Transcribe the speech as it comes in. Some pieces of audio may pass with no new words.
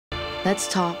Let's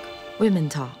talk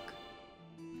Womentalk.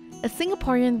 A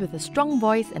Singaporean with a strong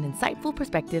voice and insightful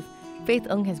perspective, Faith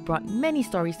Ng has brought many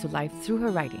stories to life through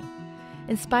her writing.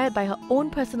 Inspired by her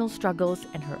own personal struggles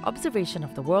and her observation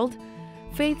of the world,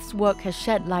 Faith's work has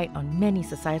shed light on many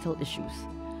societal issues.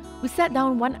 We sat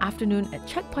down one afternoon at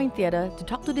Checkpoint Theatre to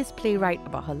talk to this playwright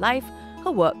about her life,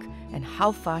 her work, and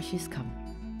how far she's come.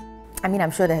 I mean,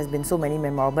 I'm sure there has been so many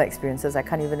memorable experiences, I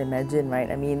can't even imagine, right?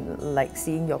 I mean, like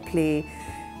seeing your play,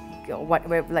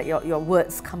 your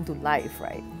words come to life,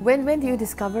 right? When do you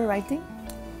discover writing?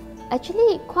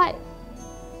 Actually, quite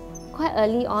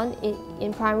early on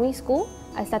in primary school,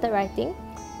 I started writing,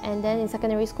 and then in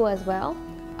secondary school as well.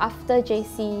 After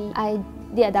JC, I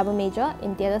did a double major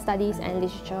in theatre studies and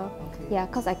literature. Okay. Yeah,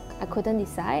 because I couldn't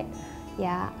decide.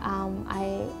 Yeah,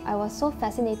 I was so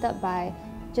fascinated by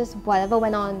just whatever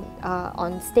went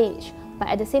on stage. But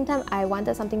at the same time, I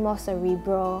wanted something more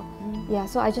cerebral. Yeah,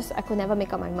 so I could never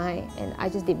make up my mind, and I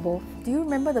just did both. Do you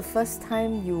remember the first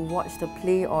time you watched a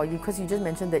play, or because you just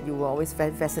mentioned that you were always very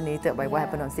fascinated by what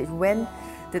happened on stage? When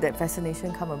did that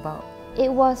fascination come about?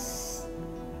 It was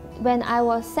when I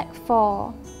was Sec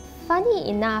 4. Funny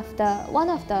enough, one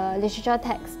of the literature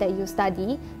texts that you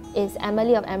study is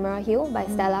Emily of Emerald Hill by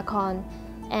Stella Kon,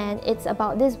 and it's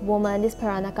about this woman, this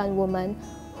Peranakan woman,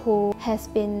 who has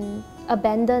been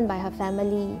abandoned by her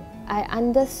family. I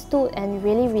understood and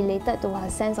really related to her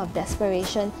sense of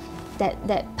desperation,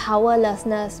 that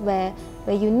powerlessness where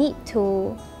you need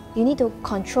to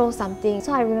control something.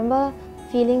 So I remember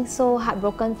feeling so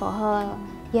heartbroken for her.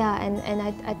 Yeah, and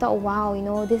I thought, wow, you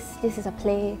know, this is a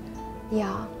play.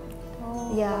 Yeah.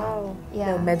 Oh, yeah. Wow.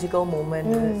 Yeah. The magical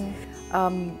moment.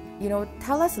 You know,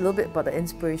 tell us a little bit about the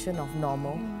inspiration of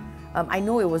Normal. I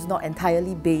know it was not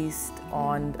entirely based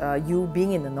on you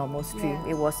being in the normal stream.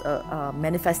 It was a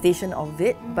manifestation of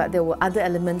it, but there were other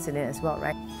elements in it as well,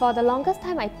 right? For the longest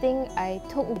time, I think I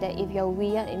took that if you're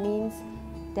weird, it means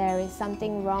there is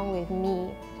something wrong with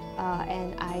me,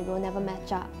 and I will never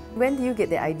match up. When do you get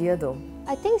the idea though?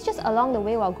 I think it's just along the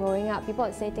way while growing up, people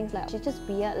would say things like, she's just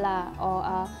weird lah,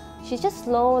 or she's just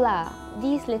slow lah.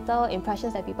 These little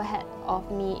impressions that people had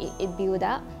of me, it built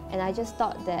up, and I just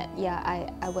thought that, yeah,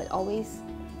 I would always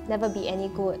never be any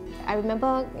good. I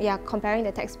remember, comparing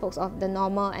the textbooks of the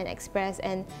Normal and Express,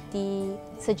 and the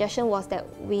suggestion was that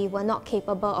we were not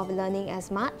capable of learning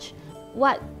as much.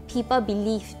 What people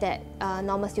believe that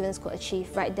normal students could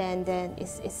achieve right then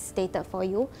is stated for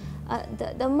you.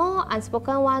 The more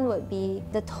unspoken one would be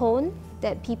the tone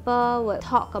that people would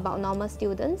talk about normal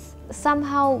students.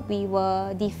 Somehow we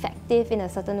were defective in a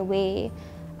certain way.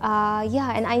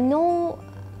 And I know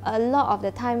a lot of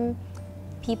the time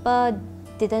people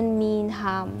didn't mean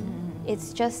harm.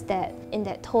 It's just that in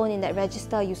that tone, in that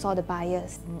register, you saw the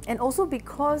bias. And also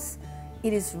because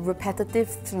it is repetitive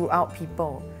throughout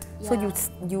people. So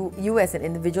you as an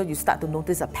individual, you start to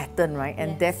notice a pattern, right?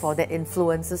 And therefore that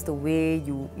influences the way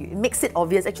it makes it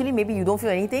obvious. Actually, maybe you don't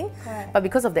feel anything, but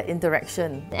because of that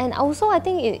interaction. And also I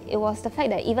think it was the fact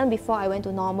that even before I went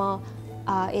to Normal,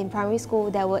 in primary school,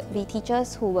 there would be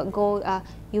teachers who would go,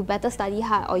 you better study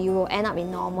hard or you will end up in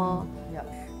Normal.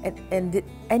 And did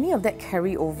any of that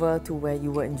carry over to where you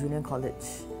were in junior college?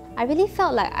 I really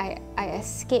felt like I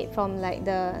escaped from like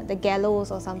the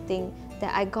gallows or something,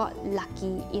 that I got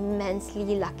lucky,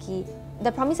 immensely lucky.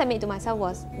 The promise I made to myself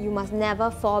was, you must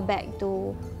never fall back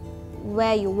to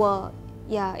where you were,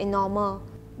 in Normal.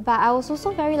 But I was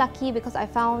also very lucky because I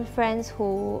found friends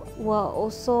who were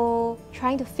also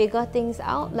trying to figure things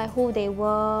out, like who they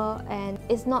were, and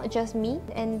it's not just me.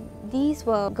 And these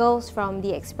were girls from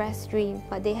the Express stream,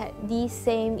 but they had these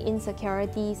same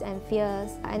insecurities and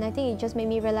fears. And I think it just made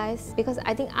me realize, because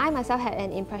I think I myself had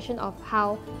an impression of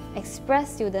how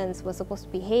Express students were supposed to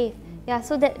behave. Yeah,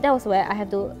 so that was where I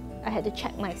had to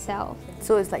check myself.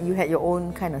 So it's like you had your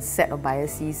own kind of set of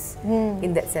biases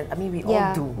in that sense. I mean, we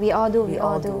all do. We all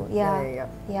do.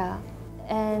 Yeah.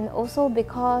 And also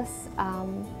because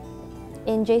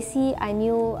in JC, I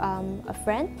knew a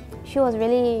friend. She was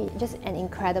really just an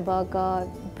incredible girl,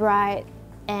 bright,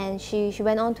 and she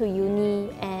went on to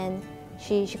uni and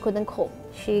she couldn't cope.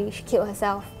 She killed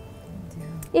herself.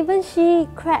 Even she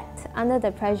cracked under the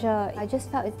pressure. I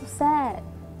just felt it's so sad.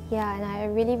 Yeah, and I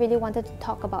really, really wanted to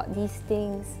talk about these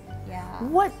things. Yeah.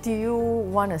 What do you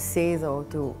want to say though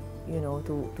to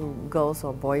girls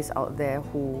or boys out there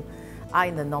who are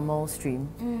in the normal stream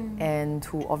and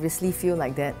who obviously feel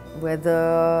like that,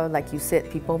 whether, like you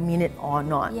said, people mean it or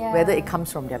not, whether it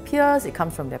comes from their peers, it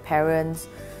comes from their parents,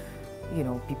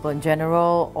 people in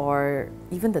general, or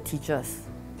even the teachers?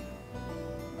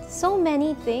 So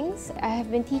many things. I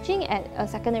have been teaching at a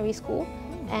secondary school,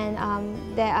 and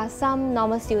there are some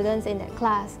normal students in that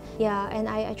class. Yeah, and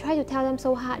I try to tell them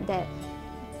so hard that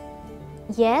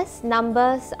yes,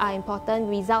 numbers are important,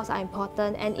 results are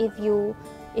important, and if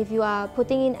you are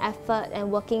putting in effort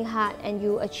and working hard and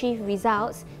you achieve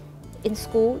results in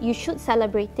school, you should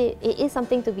celebrate it. It is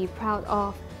something to be proud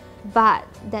of, but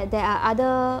that there are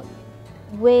other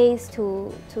ways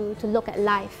to look at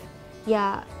life.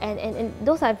 Yeah, and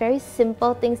those are very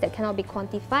simple things that cannot be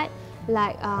quantified,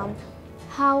 like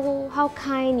how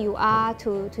kind you are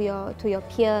to your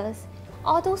peers.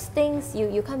 All those things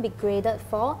you can't be graded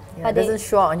for. Yeah, but it doesn't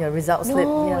show up on your result slip.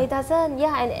 No, yeah. it doesn't.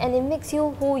 Yeah, and it makes you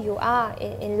who you are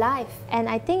in life. And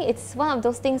I think it's one of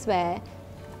those things where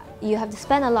you have to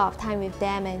spend a lot of time with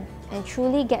them and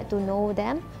truly get to know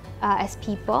them as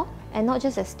people and not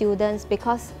just as students,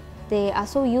 because they are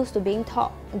so used to being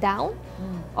taught down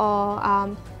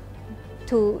or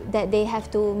that they have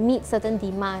to meet certain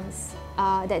demands,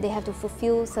 that they have to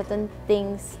fulfill certain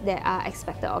things that are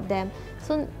expected of them.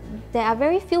 So there are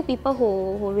very few people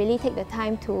who really take the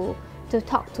time to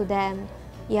talk to them,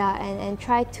 yeah, and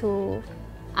try to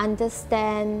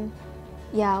understand,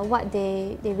 yeah, what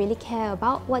they really care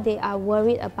about, what they are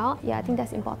worried about. Yeah, I think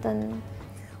that's important.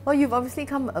 Well, you've obviously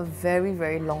come a very,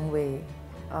 very long way.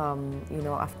 You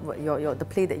know, after the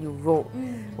play that you wrote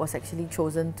was actually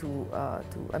chosen to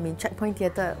I mean, Checkpoint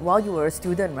Theatre, while you were a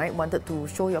student, right, wanted to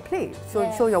show your play,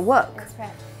 show your work. That's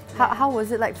right. How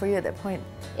was it like for you at that point?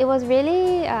 It was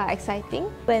really exciting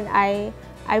when I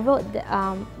wrote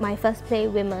my first play,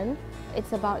 Women.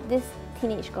 It's about this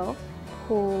teenage girl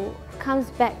who comes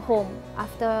back home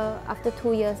after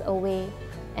 2 years away,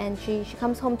 and she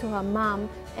comes home to her mom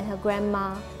and her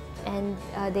grandma, and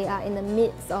they are in the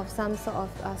midst of some sort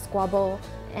of squabble,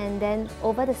 and then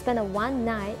over the span of one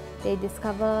night they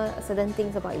discover certain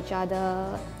things about each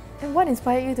other. And what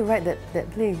inspired you to write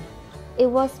that play? It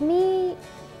was me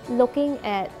looking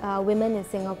at women in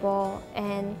Singapore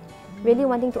and really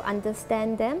wanting to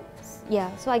understand them. Yeah,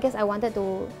 so I guess I wanted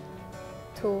to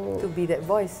be that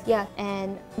voice. Yeah,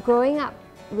 and growing up,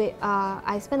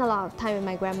 I spent a lot of time with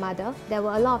my grandmother. There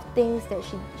were a lot of things that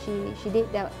she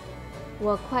did that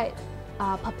were quite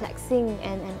perplexing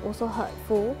and also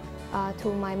hurtful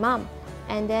to my mom.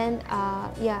 And then,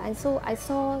 yeah, and so I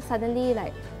saw suddenly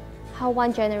like how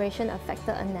one generation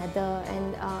affected another,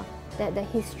 and that the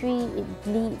history, it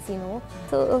bleeds, you know.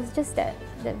 So it was just that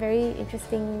very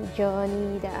interesting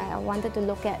journey that I wanted to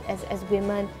look at as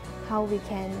women, how we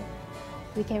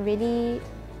can really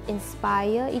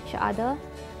inspire each other,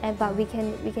 but we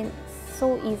can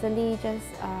so easily just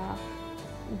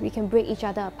we can break each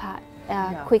other apart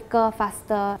quicker,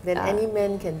 faster than any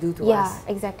man can do to us.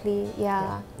 Yeah, exactly.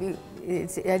 Yeah.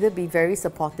 It's either be very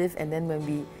supportive, and then when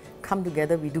we come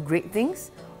together we do great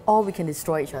things, or we can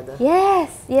destroy each other.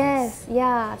 Yes,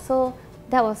 yeah. So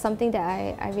that was something that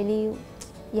I really,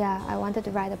 yeah, I wanted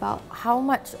to write about. How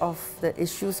much of the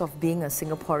issues of being a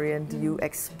Singaporean do you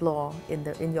explore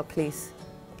in your plays?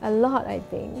 A lot, I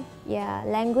think. Yeah,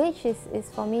 language is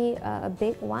for me a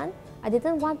big one. I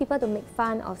didn't want people to make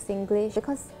fun of Singlish,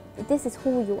 because this is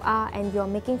who you are and you're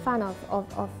making fun of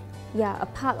a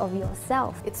part of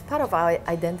yourself. It's part of our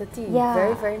identity, yeah,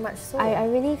 very, very much so. I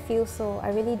really feel so, I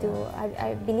really do.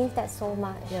 I believe that so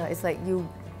much. Yeah, it's like you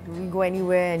go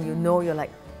anywhere and you know you're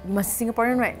like, you must be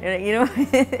Singaporean, right? You know,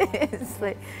 it's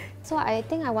like... So I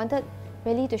think I wanted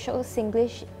really to show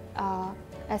Singlish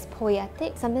as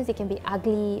poetic. Sometimes it can be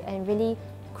ugly and really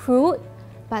crude,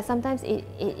 but sometimes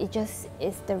it just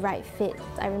is the right fit.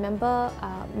 I remember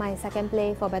my second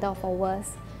play, For Better or For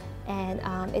Worse, and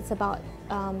it's about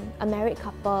a married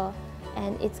couple,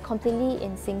 and it's completely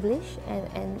in Singlish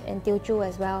and Teochew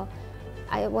as well.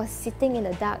 I was sitting in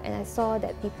the dark and I saw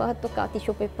that people took out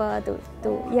tissue paper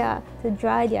to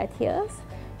dry their tears.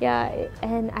 Yeah,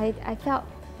 and I felt,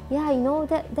 yeah, you know,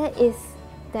 that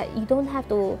you don't have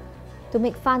to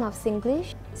make fun of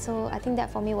Singlish. So I think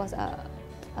that for me was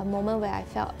a moment where I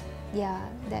felt, yeah,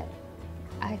 that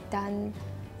I've done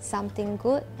something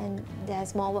good and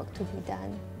there's more work to be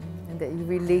done. And that you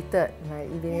related, right?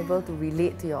 You've been able to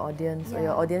relate to your audience, or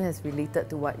your audience has related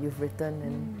to what you've written.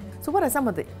 And so what are some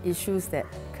of the issues that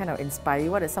kind of inspire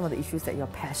you? What are some of the issues that you're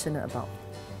passionate about?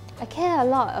 I care a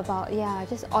lot about,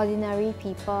 just ordinary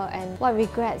people and what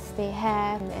regrets they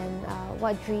have and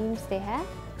what dreams they have.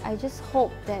 I just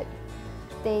hope that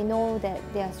they know that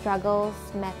their struggles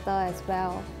matter as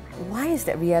well. Why is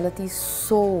that reality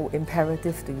so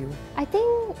imperative to you? I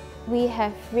think we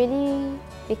have really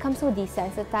become so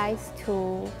desensitized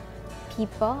to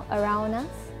people around us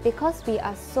because we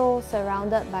are so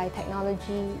surrounded by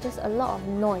technology. Just a lot of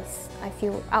noise, I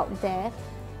feel, out there.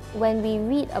 When we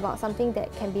read about something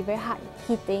that can be very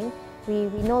hard-hitting, we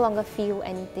no longer feel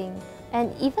anything.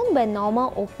 And even when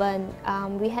Normal opened,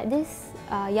 we had this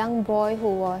young boy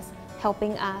who was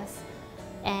helping us,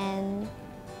 and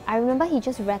I remember he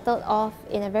just rattled off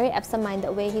in a very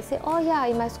absent-minded way. He said, "Oh yeah,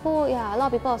 in my school, yeah, a lot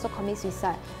of people also commit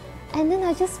suicide." And then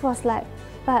I just was like,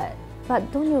 but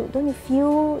don't you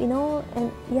feel, you know,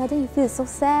 and yeah, don't you feel it's so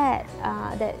sad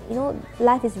that, you know,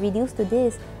 life is reduced to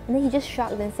this? And then he just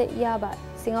shrugged and said, "Yeah, but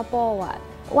Singapore,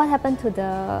 what happened to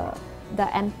the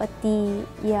empathy,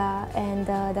 yeah, and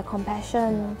the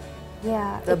compassion,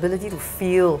 yeah, The ability to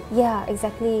feel. yeah,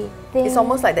 exactly." It's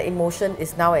almost like the emotion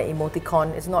is now an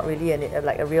emoticon. It's not really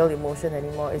like a real emotion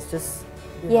anymore. It's just,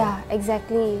 you know. Yeah,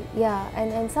 exactly. Yeah,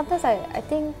 and sometimes I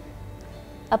think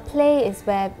a play is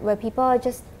where people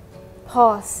just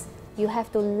pause. You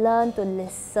have to learn to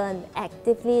listen,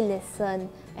 actively listen,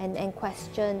 and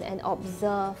question and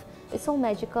observe. It's so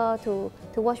magical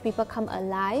to watch people come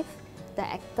alive, the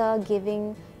actor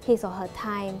giving his or her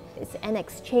time. It's an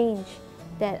exchange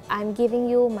that I'm giving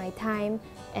you my time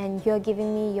and you're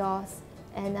giving me yours.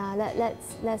 And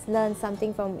let's learn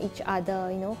something from each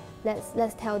other, you know.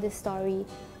 Let's tell this story.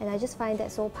 And I just find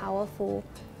that so powerful.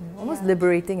 Almost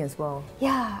liberating as well.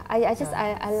 Yeah,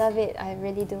 I love it. I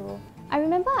really do. I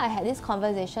remember I had this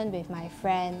conversation with my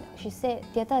friend. She said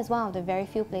theatre is one of the very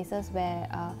few places where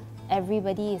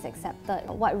everybody is accepted.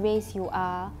 What race you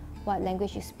are, what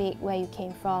language you speak, where you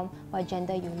came from, what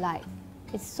gender you like.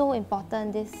 It's so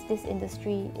important, this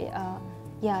industry,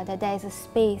 that there is a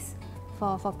space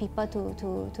for people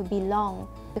to belong,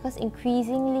 because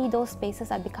increasingly those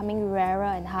spaces are becoming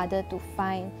rarer and harder to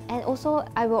find. And also,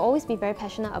 I will always be very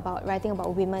passionate about writing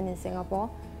about women in Singapore.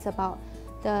 It's about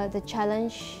the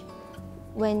challenge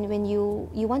when you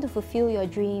want to fulfill your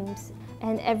dreams,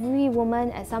 and every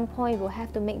woman at some point will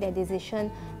have to make their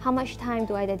decision: how much time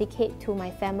do I dedicate to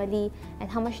my family and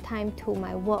how much time to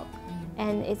my work?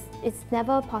 And it's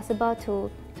never possible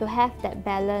to have that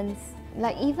balance.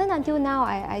 Like, even until now,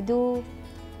 I do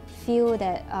feel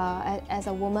that as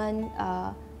a woman,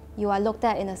 you are looked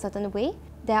at in a certain way.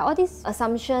 There are all these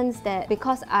assumptions that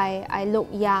because I look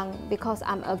young, because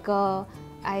I'm a girl,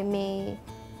 I may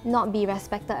not be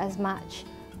respected as much.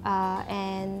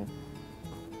 And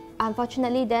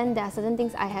unfortunately, then there are certain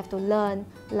things I have to learn,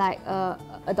 like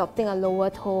adopting a lower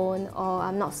tone, or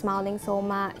I'm not smiling so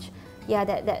much. Yeah,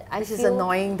 that I feel... Which is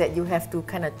annoying, that you have to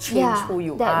kind of change who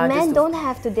you that are. Men don't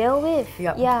have to deal with.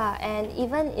 Yep. Yeah, and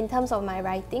even in terms of my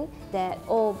writing, that,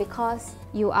 oh, because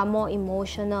you are more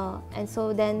emotional, and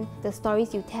so then the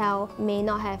stories you tell may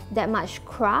not have that much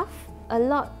craft. A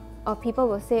lot of people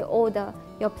will say, oh,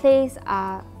 your plays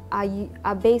are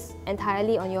based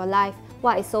entirely on your life.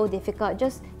 What is so difficult?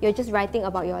 You're just writing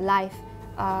about your life.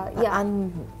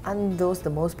 Aren't those the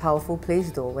most powerful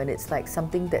plays though, when it's like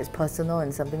something that's personal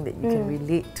and something that you can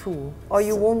relate to, or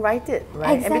you won't write it,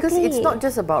 right? Exactly. And because it's not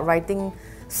just about writing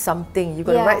something, you've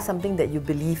got to write something that you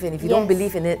believe in. If you don't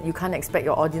believe in it, you can't expect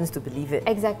your audience to believe it.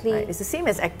 Exactly. Right? It's the same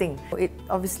as acting. It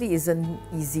obviously isn't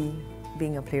easy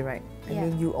being a playwright. I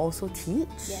mean, you also teach.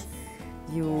 Yes.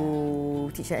 You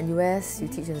teach at NUS, you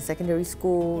teach in secondary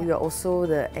school, you're also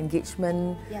the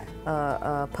engagement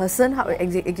person,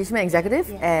 engagement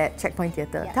executive at Checkpoint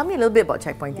Theatre. Tell me a little bit about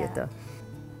Checkpoint Theatre.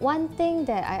 One thing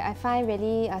that I find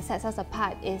really sets us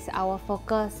apart is our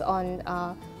focus on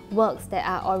works that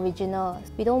are original.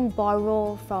 We don't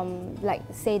borrow from, like,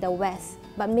 say, the West,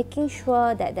 but making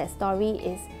sure that that story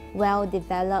is well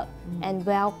developed and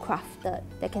well crafted,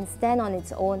 that can stand on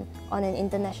its own on an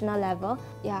international level.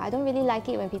 Yeah, I don't really like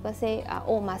it when people say,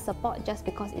 oh, must support just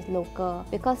because it's local,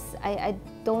 because I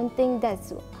don't think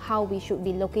that's how we should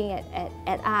be looking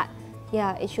at art.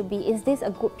 Yeah, it should be, is this a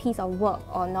good piece of work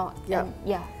or not? Yeah.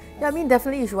 And Yeah, I mean,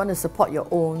 definitely you should want to support your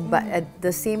own, but at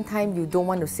the same time, you don't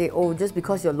want to say, oh, just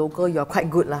because you're local, you're quite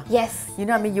good lah. Yes. You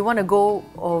know what I mean? You want to go,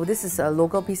 oh, this is a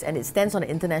local piece and it stands on an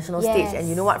international stage, and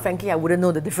you know what? Frankly, I wouldn't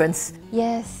know the difference.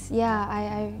 Yes, yeah,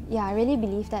 I really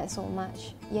believe that so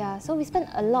much. Yeah, so we spend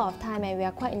a lot of time, and we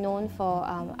are quite known for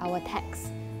our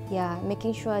text. Yeah,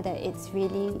 making sure that it's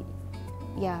really,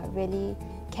 really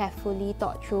carefully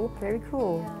thought through. Very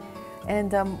cool.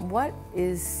 And what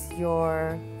is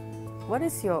your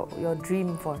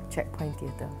dream for Checkpoint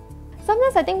Theatre?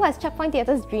 Sometimes I think what's Checkpoint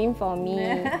Theatre's dream for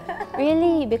me,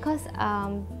 really, because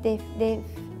they've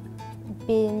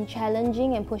been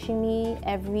challenging and pushing me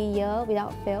every year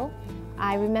without fail.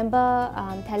 I remember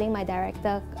telling my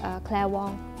director, Claire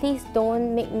Wong, please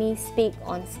don't make me speak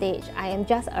on stage. I am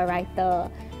just a writer.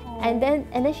 And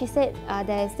then she said,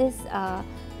 there's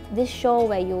this show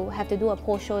where you have to do a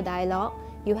post-show dialogue.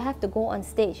 You have to go on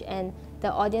stage and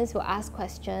the audience will ask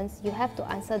questions. You have to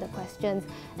answer the questions.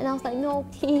 And I was like, no,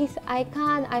 please, I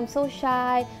can't. I'm so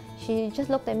shy. she just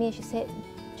looked at me and she said,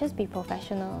 just be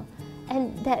professional.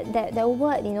 And that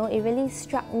word, you know, it really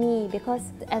struck me because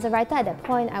as a writer at that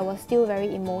point, I was still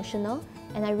very emotional,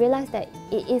 and I realized that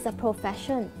it is a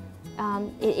profession.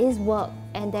 It is work,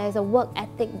 and there's a work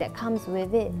ethic that comes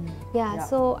with it.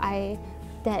 So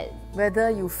whether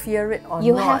you fear it or not,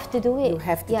 you have to do it. You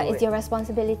have to do it's it. your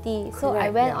responsibility. So I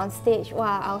went on stage.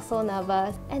 Wow, I was so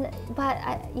nervous, but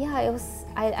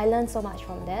I learned so much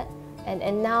from that,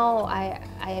 and now I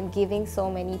am giving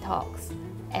so many talks.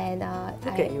 And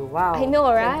look at you! Wow, I know,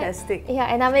 right? Fantastic.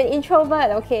 Yeah, and I'm an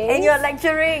introvert. Okay. And you're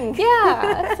lecturing.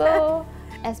 Yeah. So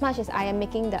as much as I am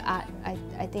making the art,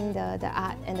 I think the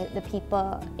art and the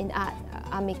people in art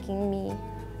are making me.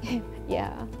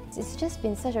 Yeah, it's just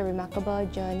been such a remarkable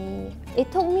journey.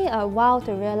 It took me a while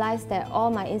to realize that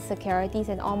all my insecurities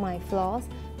and all my flaws,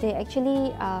 they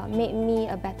actually made me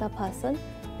a better person,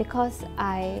 because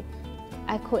I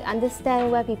could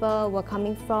understand where people were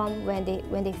coming from when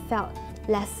they felt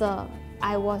lesser.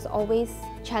 I was always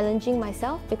challenging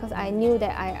myself because I knew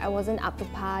that I wasn't up to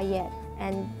par yet.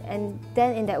 And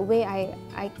then in that way,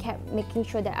 I kept making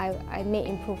sure that I made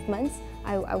improvements.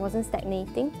 I wasn't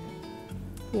stagnating.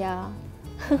 Yeah.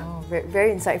 Oh, very,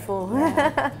 very insightful.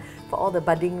 Yeah. For all the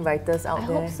budding writers out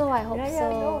there. I hope so, I hope so.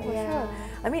 No, for sure.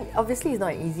 I mean, obviously it's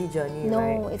not an easy journey,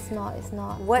 right? No, it's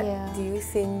not. What do you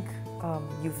think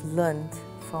you've learned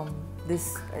from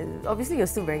this? Obviously you're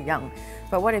still very young,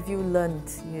 but what have you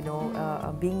learned, you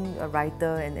know, being a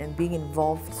writer and being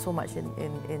involved so much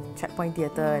in Checkpoint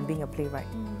Theatre and being a playwright?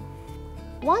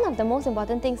 One of the most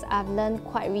important things I've learned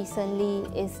quite recently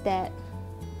is that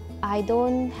I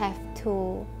don't have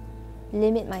to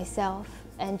limit myself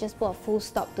and just put a full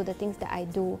stop to the things that I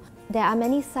do. There are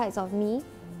many sides of me,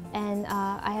 and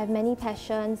I have many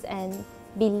passions and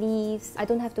beliefs. I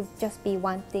don't have to just be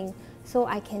one thing. So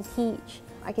I can teach,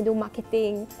 I can do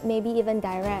marketing, maybe even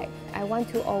direct. I want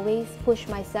to always push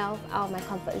myself out of my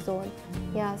comfort zone.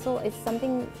 Yeah, so it's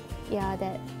something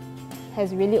that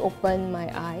has really opened my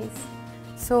eyes.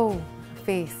 So,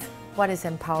 Faith, what is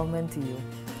empowerment to you?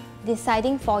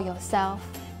 Deciding for yourself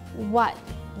what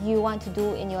you want to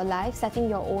do in your life, setting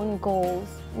your own goals.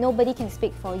 Nobody can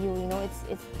speak for you, you know,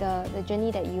 it's the journey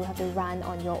that you have to run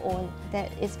on your own.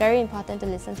 That it's very important to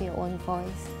listen to your own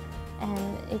voice.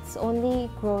 And it's only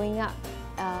growing up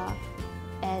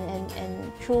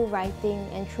and through writing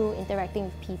and through interacting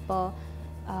with people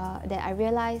that I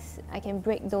realize I can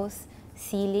break those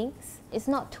ceilings. It's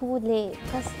not too late,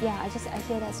 because I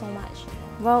hear that so much.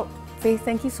 Well, Faith,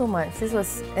 thank you so much. This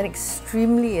was an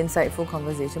extremely insightful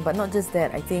conversation, but not just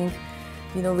that. I think,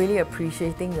 you know, really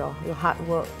appreciating your hard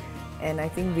work, and I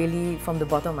think really from the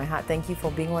bottom of my heart, thank you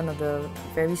for being one of the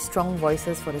very strong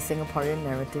voices for the Singaporean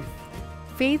narrative.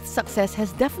 Faith's success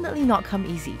has definitely not come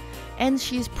easy, and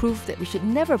she is proof that we should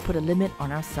never put a limit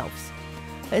on ourselves.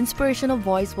 Her inspirational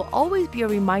voice will always be a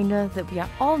reminder that we are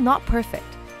all not perfect,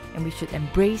 and we should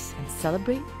embrace and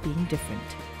celebrate being different.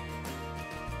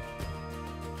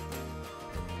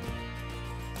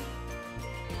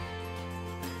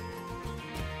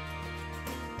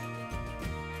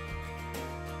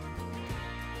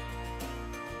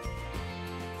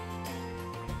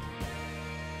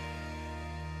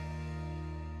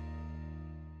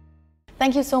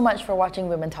 Thank you so much for watching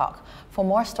Women Talk. For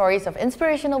more stories of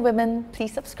inspirational women,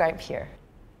 please subscribe here.